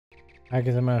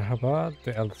Herkese merhaba.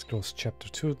 The Elder Scrolls Chapter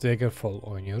 2 Daggerfall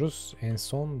oynuyoruz. En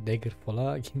son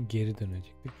Daggerfall'a geri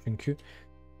dönecektik. Çünkü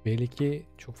belli ki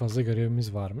çok fazla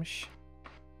görevimiz varmış.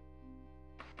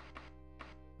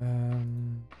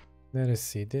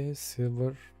 Neresiydi?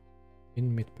 Silver in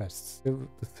Midpath. The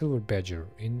Silver Badger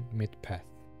in Midpath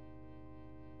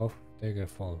of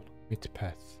Daggerfall.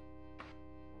 Midpath.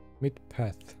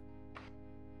 Midpath.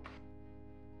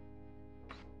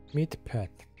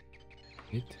 Midpath.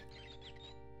 Mid.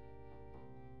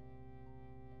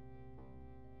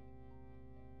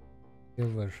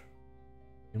 Silver.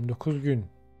 29 gün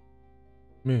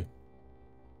mü?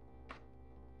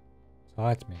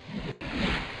 Saat mi?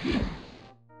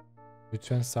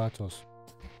 Lütfen saat olsun.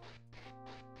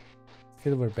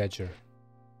 Silver Badger.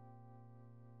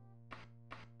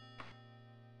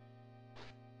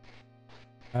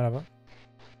 Merhaba.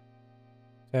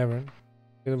 Tavern.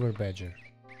 Silver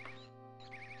Badger.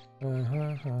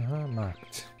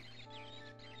 Marked.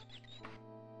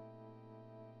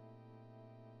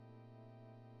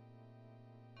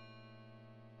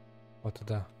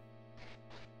 Batıda.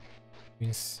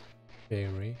 Miss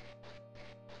Berry.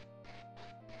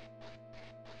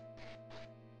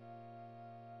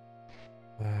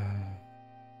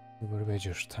 Silver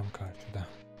Badger tam karşıda.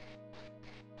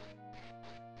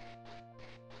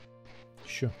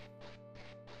 Şu.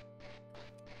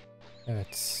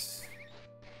 Evet.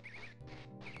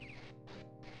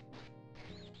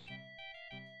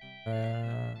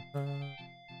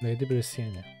 Lady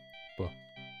Bresciani.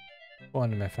 Bu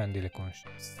hanımefendiyle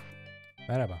konuşacağız.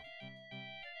 Merhaba.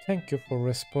 Thank you for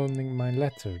responding my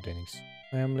letter, Dennis.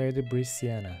 I am Lady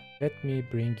Bresciani. Let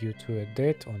me bring you to a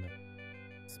date honor.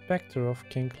 Spectre of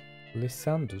King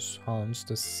Lysandus haunts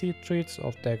the streets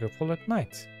of Daggerfall at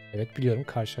night. Evet biliyorum,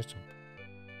 karşılaştım.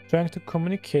 Trying to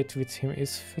communicate with him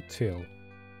is futile.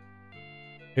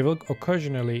 He will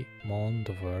occasionally moan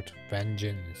the word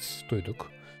vengeance.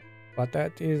 Duyduk. But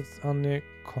that is the only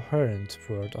coherent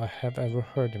word I have ever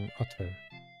heard him utter.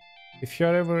 If you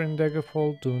are ever in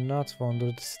Daggerfall, do not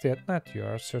wander the city at night. You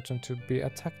are certain to be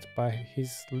attacked by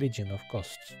his legion of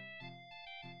ghosts.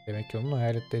 Demek ki onun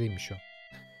hayaletleriymiş o.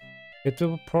 It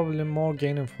will be probably more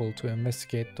gainful to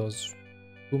investigate those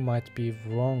who might be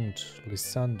wronged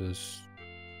Lysandus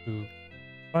to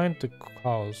find the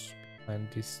cause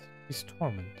behind this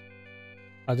torment.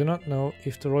 I do not know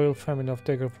if the royal family of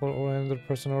Daggerfall or another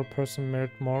person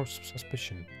merit more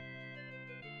suspicion.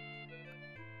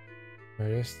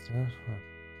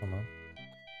 Tamam.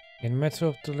 In matter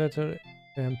of the letter,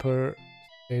 the Emperor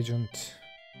agent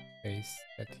says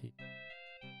that he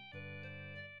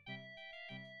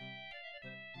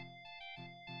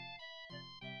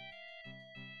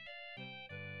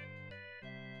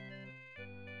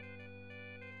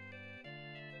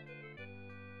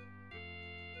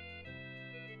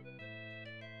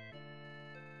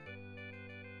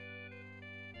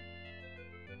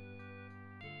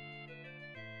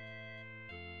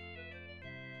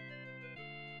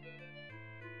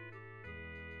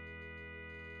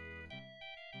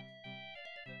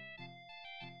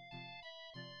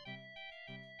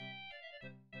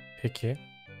Peki.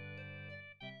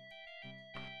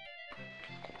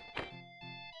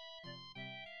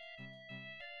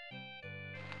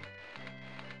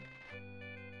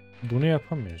 Bunu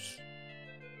yapamıyoruz.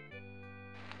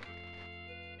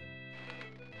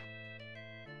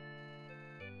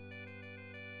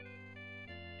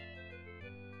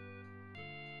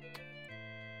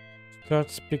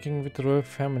 Start speaking with the royal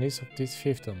families of these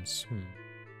fiefdoms.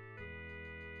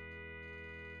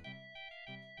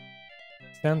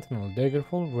 Sentinel,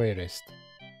 Daggerfall, Wayrest.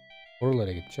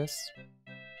 Oralara gideceğiz.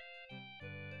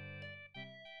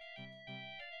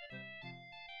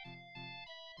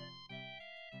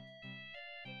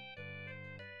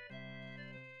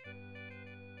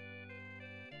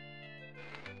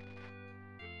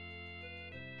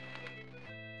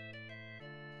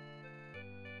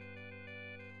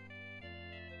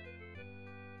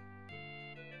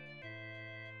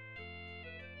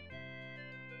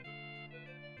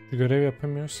 Bir görev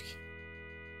yapamıyoruz ki.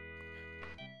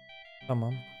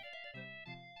 Tamam.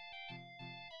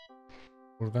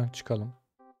 Buradan çıkalım.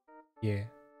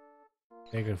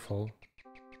 Daggerfall.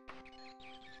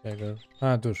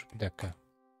 Ha dur bir dakika.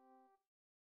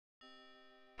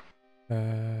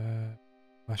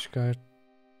 Başka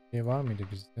şey var mıydı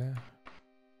bizde?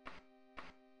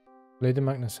 Lady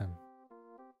Magnuson.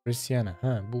 Bresciani.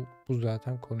 Ha bu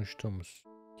zaten konuştuğumuz.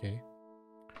 Okay.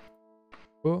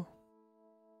 Bu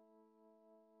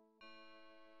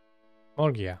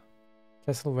Morgia.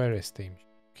 Castle Wayrest'teymiş.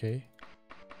 Okay.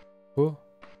 Bu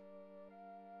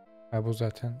bu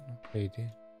zaten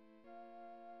neydi?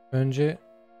 Önce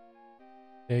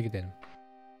Şeye gidelim.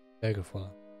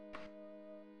 Daggerfall'a.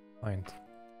 Find.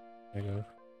 Dagger.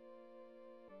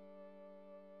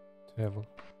 Travel.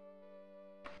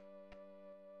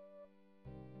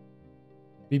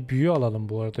 Bir büyü alalım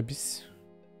bu arada biz.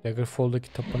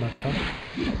 Daggerfall'daki tapınaktan.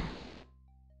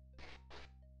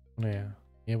 Bu ne ya?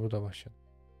 Niye burada başladı?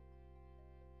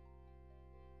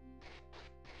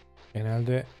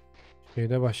 Genelde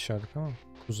şeyde başlardık ama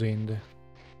kuzeyinde.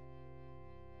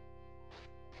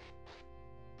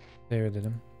 Save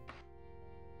edelim.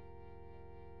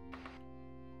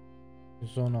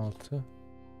 116.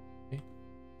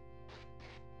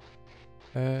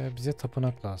 Bize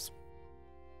tapınak lazım.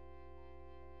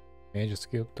 Mage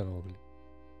Skill da olabilir.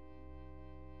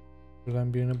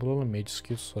 Buradan birini bulalım. Mage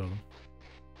Skill soralım.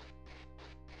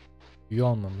 Üye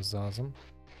almamız lazım.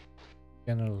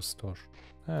 General Store.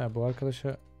 Ha, bu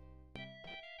arkadaşa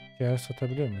şeyler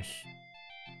satabiliyor muyuz?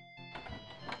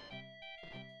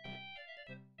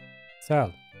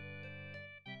 Sell.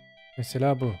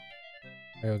 Mesela bu.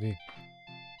 Hayır değil.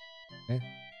 Ne?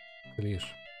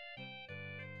 Clear.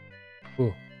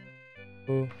 Bu.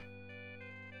 Bu.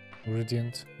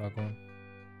 Radiant. Wagon.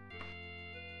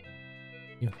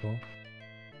 Info.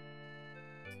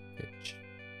 Geç.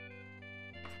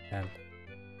 Gel.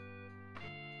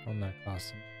 Onlar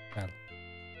kalsın. Gel.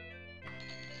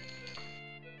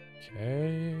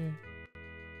 Okay.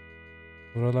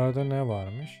 Buralarda ne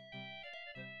varmış?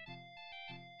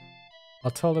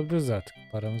 Atı alabiliriz artık.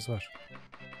 Paramız var.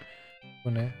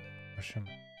 Bu ne? Başım.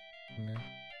 Bu ne?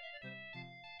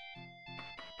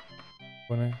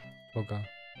 Bu ne? Toga.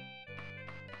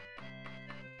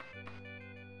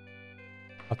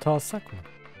 Atı alsak mı?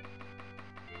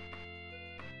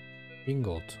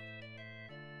 Bingold.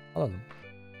 Alalım.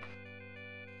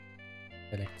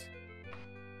 Select.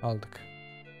 Aldık.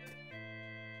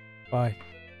 Bye.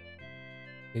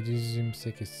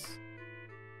 728.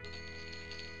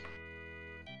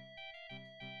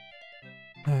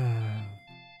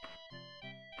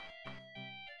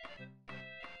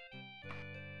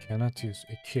 Cannot use.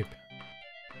 Equip.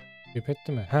 Equip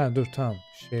etti mi? Ha dur tamam.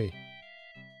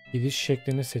 Gidiş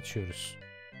şeklini seçiyoruz.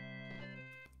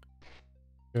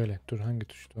 Şöyle dur hangi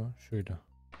tuştu o? Şuydu.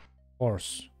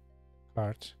 Horse.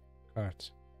 Kart.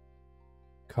 Kart.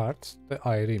 Kart da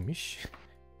ayrıymış.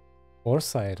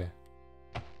 Horse ayrı.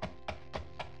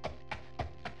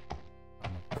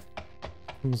 Tamam.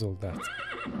 Kumuz oldu artık.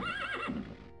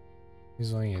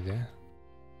 117.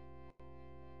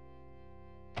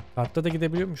 Kartta da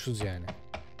gidebiliyormuşuz yani.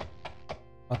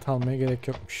 At almaya gerek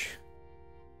yokmuş.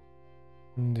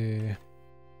 Şimdi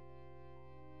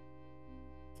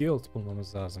Guild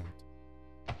bulmamız lazım.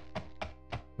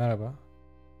 Merhaba.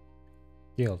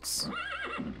 Guilds.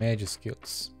 Mages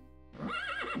Guilds.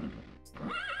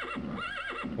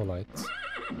 Polite.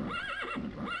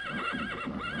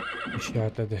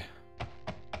 İşaretledi.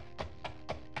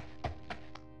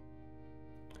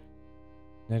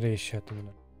 Nereye işaretledi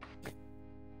bunu?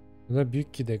 Bu da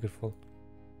büyük ki Daggerfall.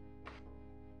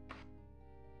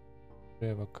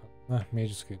 Buraya bakalım. Heh,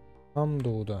 Mages Guild. Tam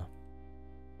doğuda.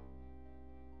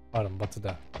 Pardon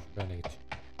batıda. Şöyle geç.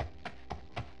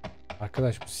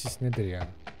 Arkadaş bu sis nedir ya?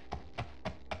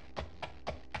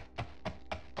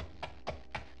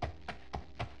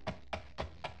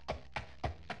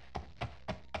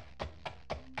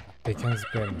 Teken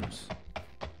zıplayamıyoruz.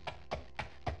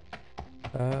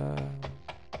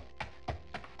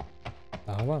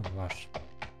 Daha var mı? Var.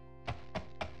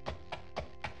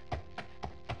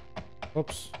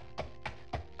 Ops.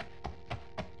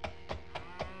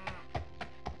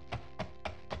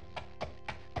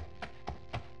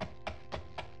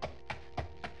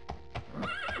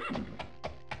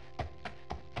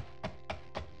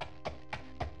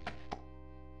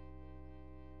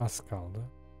 Az kaldı.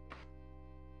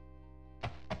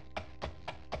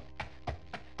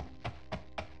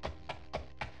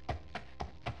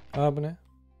 Aa bu ne?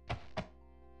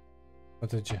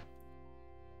 Atıcı.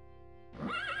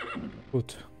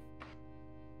 Put.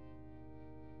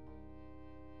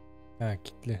 Ha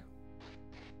kilitli.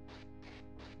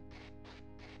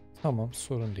 Tamam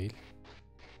sorun değil.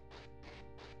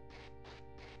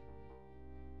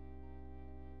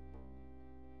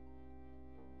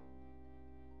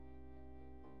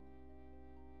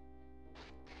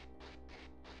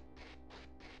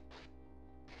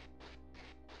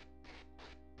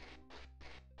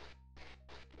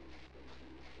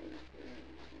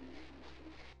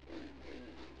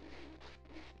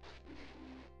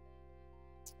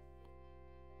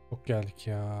 Çok geldik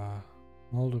ya.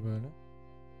 Ne oldu böyle?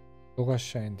 Çok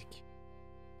aşağı indik.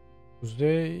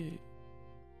 Kuzey...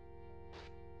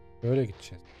 Böyle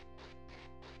gideceğiz.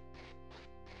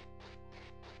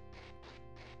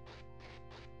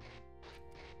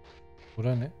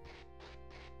 Bura ne?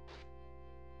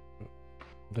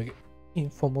 Burada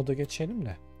info moda geçelim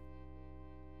de.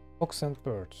 Fox and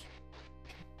Birds.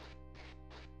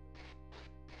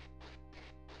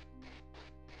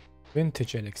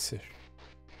 Vintage Elixir.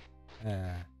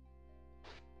 He.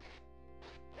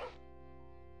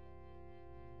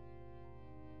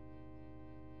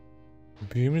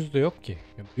 Büyümüz de yok ki.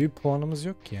 Ya, büyü puanımız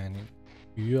yok ki yani.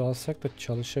 Büyüyü alsak da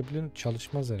çalışabilir,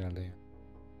 çalışmaz herhalde ya.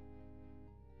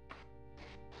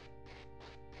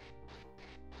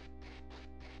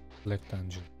 Black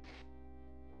Dungeon.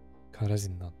 Kara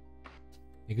zindan.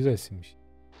 Ne güzel isimmiş.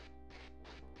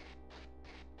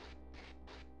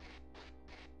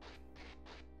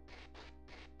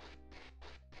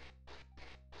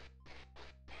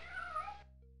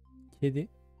 Kedi.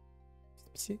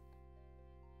 Pisi.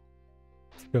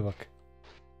 Tipe bak.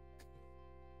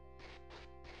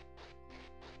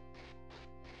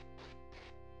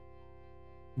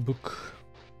 Book.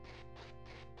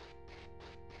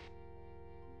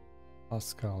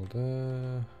 Az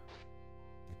kaldı.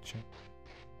 Geçeceğim.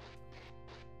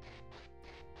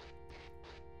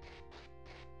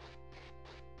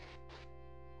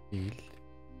 Değil.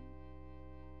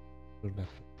 Burada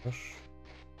var.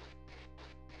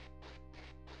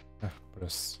 Heh,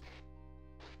 burası.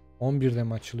 11'de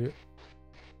mi açılıyor?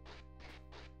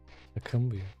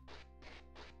 Yakın bu ya.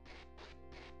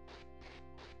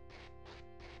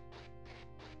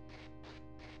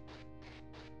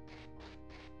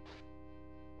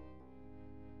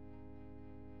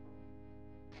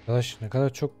 Arkadaş ne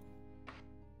kadar çok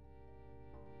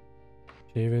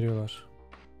şey veriyorlar.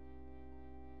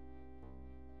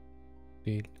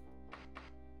 Değil.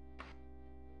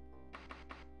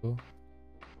 Bu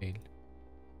değil.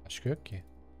 Başka yok ki.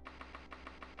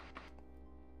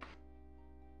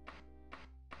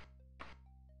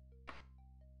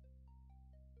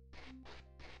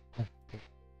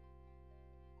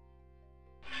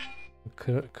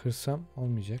 Kırsam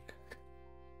olmayacak.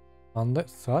 Anda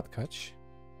saat kaç?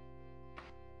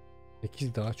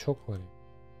 8 daha çok var ya.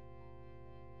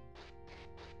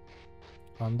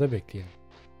 Anda bekleyelim.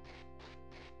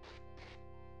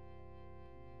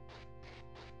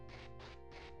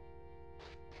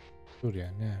 Dur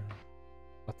ya ne?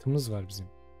 Atımız var bizim.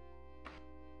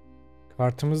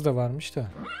 Kartımız da varmış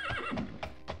da.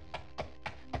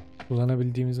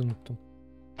 Kullanabildiğimizi unuttum.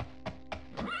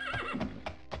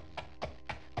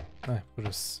 Heh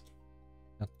burası.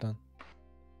 Yattan.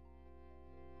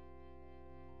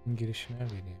 Girişi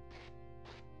neredeydi ya?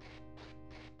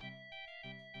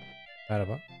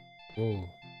 Merhaba. Oo,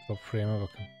 top frame'e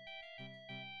bakın.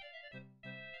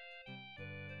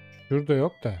 Şurada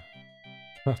yok da.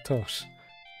 Tahta var.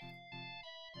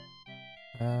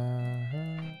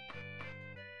 Aha.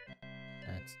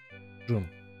 Evet. Room.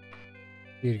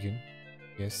 Bir gün.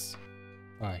 Yes.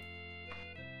 Bye.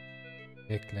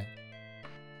 Bekle.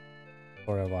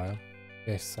 For a while.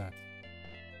 5 saat.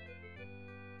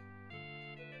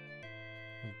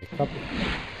 Backup.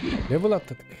 Level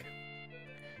atladık.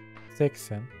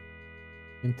 80.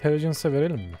 Intelligence'a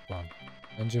verelim mi puan?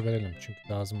 Bence verelim çünkü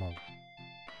lazım oldu.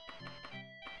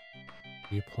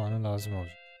 Bir puanı lazım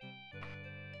olacak.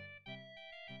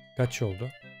 Kaç oldu?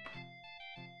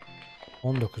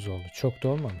 19 oldu. Çok da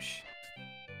olmamış.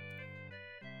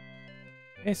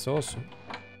 Neyse olsun.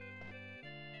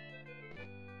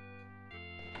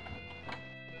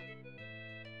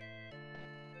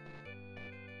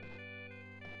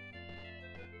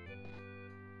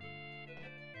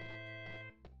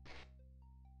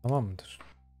 Tamam mıdır?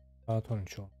 Saat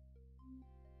 13 oldu.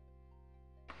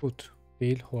 Foot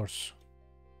değil horse.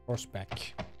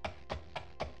 Horseback.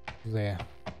 There.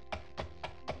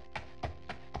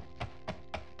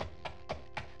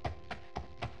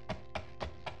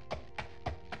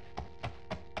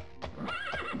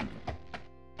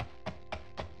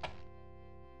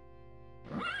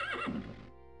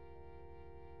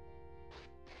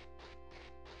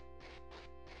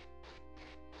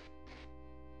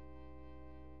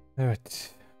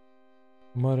 Evet.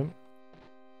 Umarım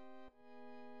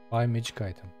Buy Magic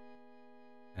Item.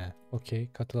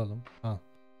 Okey, katılalım. Al.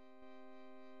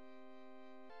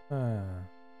 Ha.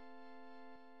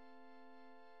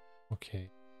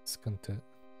 Okey. Sıkıntı.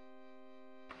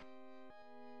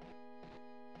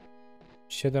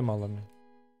 Bir şey de mi alamıyorum?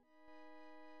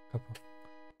 Kapı.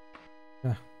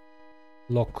 Heh.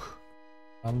 Lock.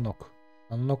 Unlock.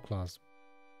 Unlock lazım.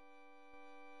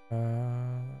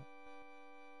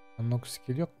 Unlock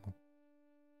skill yok mu?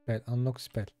 Spell. Unlock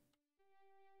spell.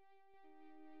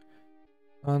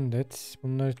 Undead.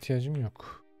 Bunlara ihtiyacım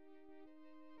yok.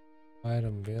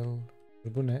 Iron Will.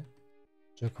 Bu ne?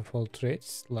 Jack of all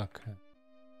trades. Luck.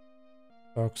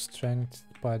 Dark Strength,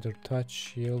 Spider Touch,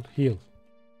 Shield, Heal.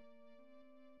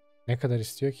 Ne kadar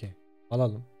istiyor ki?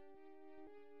 Alalım.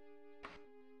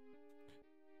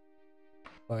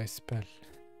 By Spell.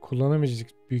 Kullanamayacak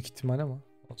büyük ihtimal ama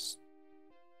olsun.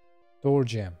 Door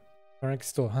Jam.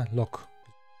 Sonraki door. Ha, lock.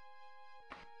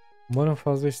 Umarım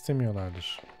fazla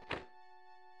istemiyorlardır.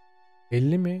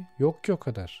 50 mi? Yok ki o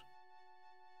kadar.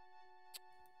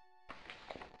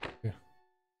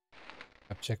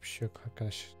 Yapacak bir şey yok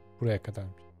arkadaş. Buraya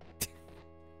kadarmış.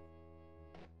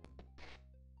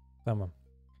 Tamam.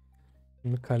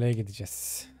 Şimdi kaleye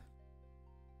gideceğiz.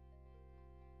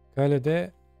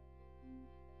 Kalede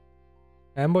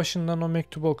en başından o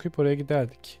mektubu okuyup oraya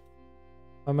giderdik.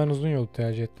 Ama ben uzun yolu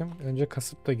tercih ettim. Önce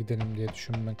kasıtla gidelim diye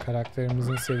düşündüm ben.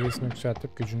 Karakterimizin seviyesini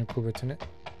yükseltip gücünü, kuvvetini.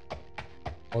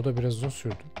 O da biraz uzun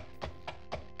sürdü.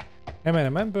 Hemen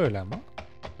hemen böyle ama.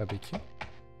 Tabii ki.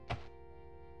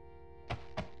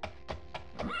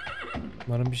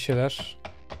 Umarım bir şeyler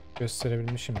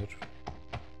gösterebilmişimdir.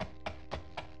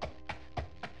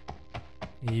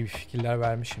 İyi bir fikirler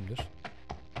vermişimdir.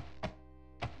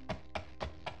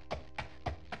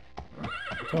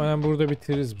 Muhtemelen burada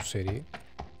bitiririz bu seriyi.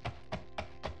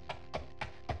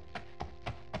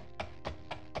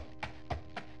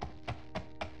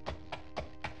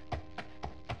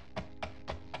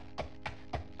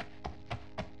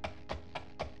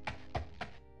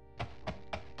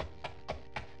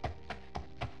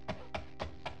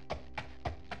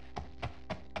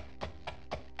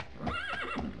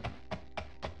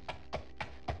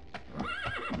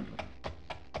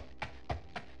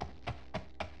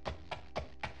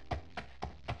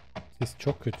 Ses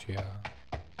çok kötü ya.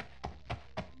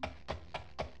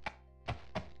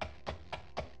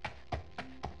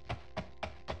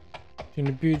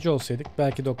 Şimdi büyücü olsaydık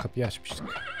belki de o kapıyı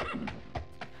açmıştık.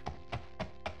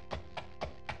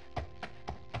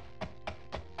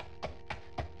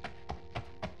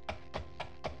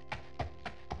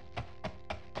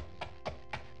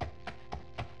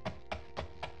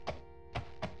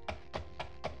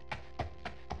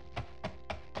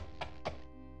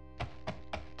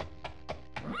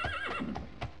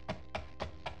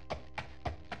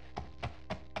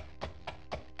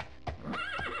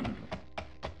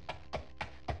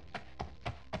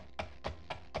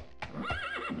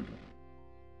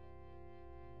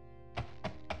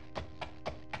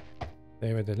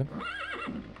 Devam edelim.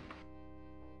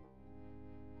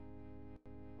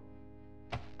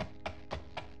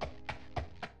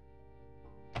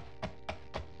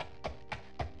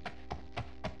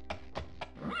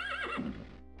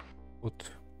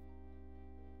 Ut.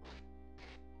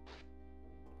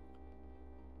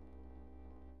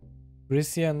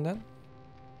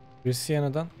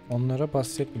 Brissiana'dan onlara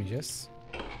bahsetmeyeceğiz.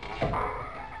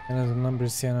 En azından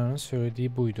Brissiana'nın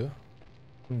söylediği buydu.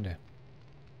 Şimdi.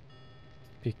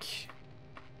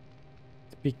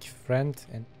 Speak friend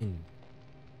and in.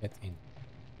 Get in.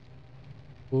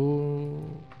 Bu.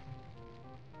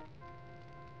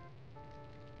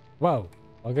 Wow.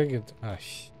 Bug'a girdi. Ay.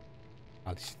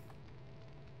 Al işte.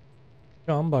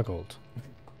 Şu an bug oldu.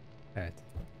 Evet.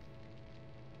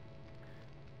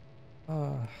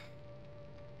 Ah.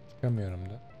 Çıkamıyorum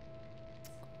da.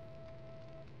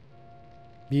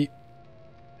 Bir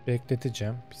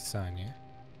bekleteceğim. Bir saniye.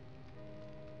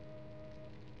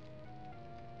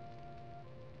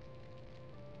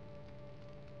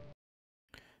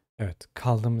 Evet.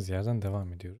 Kaldığımız yerden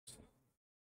devam ediyoruz.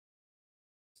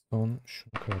 Son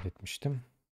şunu kaydetmiştim.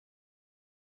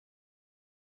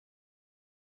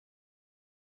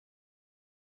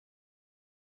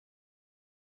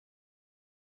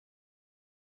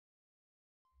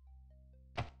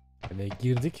 Böyle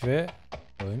girdik ve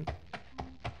oyun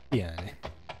yani.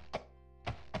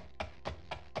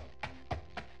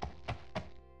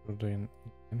 Burada oyun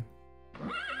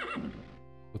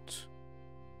put.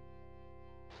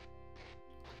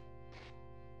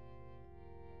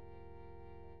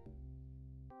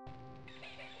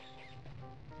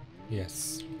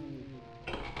 Yes.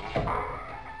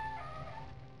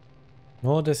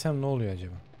 No desem ne oluyor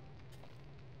acaba?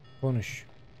 Konuş.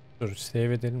 Dur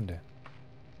save edelim de.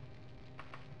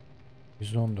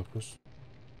 119.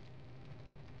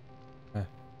 Heh.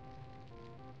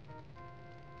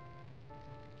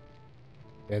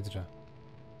 Bedra.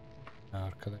 Ha,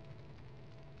 arkada.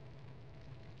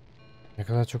 Ne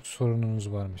kadar çok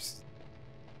sorununuz varmış.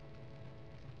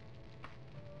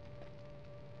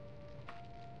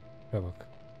 Şuraya bak.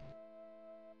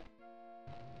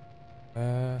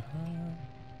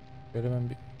 Böyle ben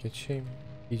bir geçeyim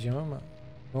diyeceğim ama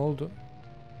ne oldu?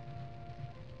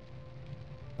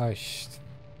 Ay işte.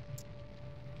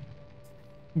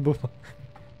 Bu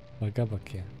baka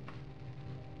bak ya.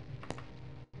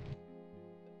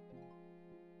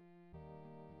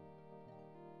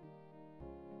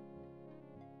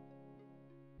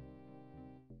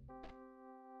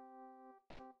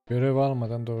 Görev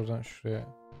almadan doğrudan şuraya.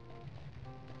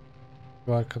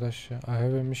 Bu arkadaş ya. I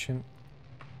have a mission.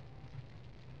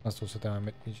 Nasıl olsa devam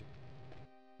etmeyecek.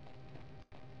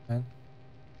 Ben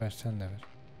versen de ver.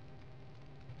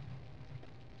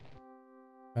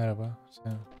 Merhaba.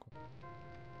 Sen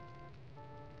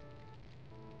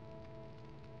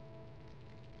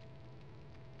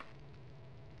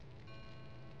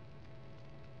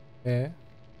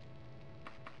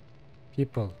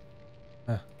people.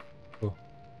 Heh, bu.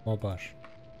 Mobar.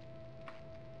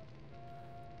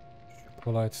 Şu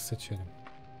polite'ı seçelim.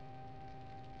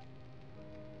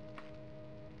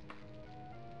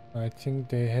 I think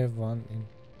they have one in.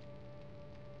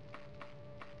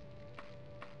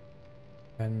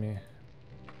 Tell me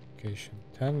location.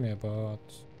 Tell me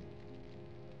about.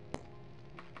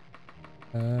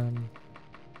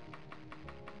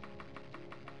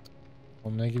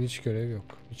 Onunla ilgili hiç görev yok.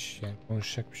 Hiç yani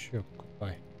konuşacak bir şey yok.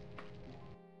 Bye.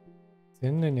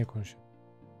 Seninle ne konuşalım?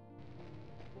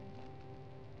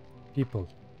 People.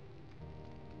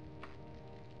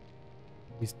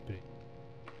 History.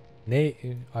 Ne?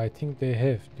 I think they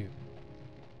have diyor.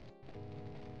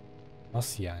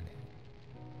 Nasıl yani?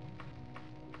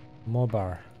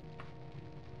 Mobar.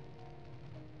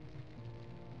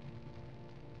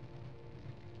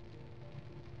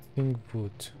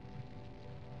 Thingwood.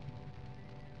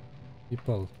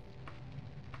 People.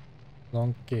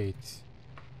 Long gate.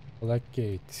 Black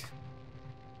gate.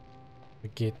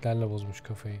 Gate'lerle bozmuş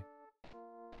kafayı.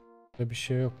 Burada bir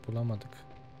şey yok, bulamadık.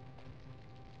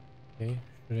 Okay,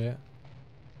 şuraya.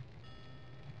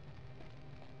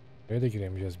 Buraya da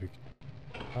giremeyeceğiz büyük.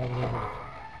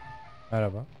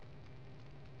 Merhaba.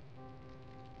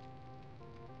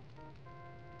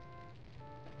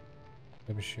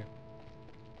 Burada bir şey yok.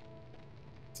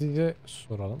 Size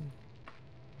soralım.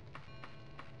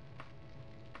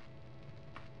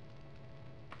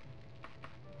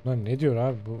 Lan ne diyor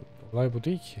abi, bu olay bu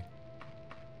değil ki.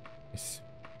 Neyse.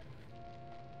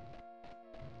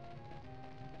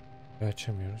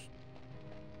 Açamıyoruz.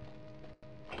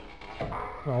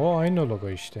 Ha, o aynı logo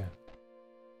işte.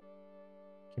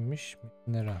 Kimmiş?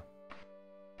 Nera.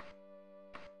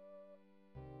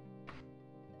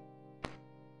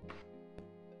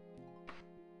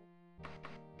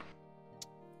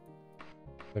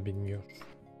 Da bilmiyor.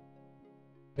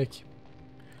 Peki.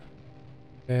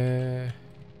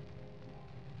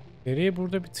 Seriyi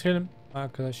burada bitirelim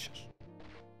arkadaşlar.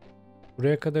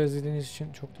 Buraya kadar izlediğiniz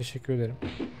için çok teşekkür ederim.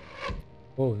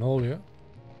 Oh, ne oluyor?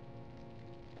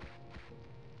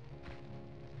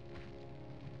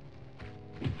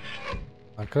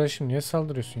 Arkadaşım niye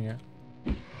saldırıyorsun ya?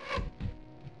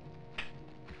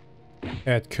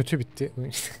 Evet, kötü bitti.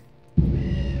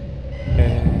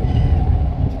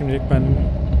 Şimdilik ben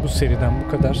bu seriden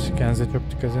bu kadar. Kendinize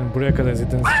çok dikkat edin. Buraya kadar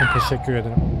izlediğiniz için teşekkür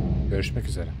ederim. Görüşmek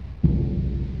üzere.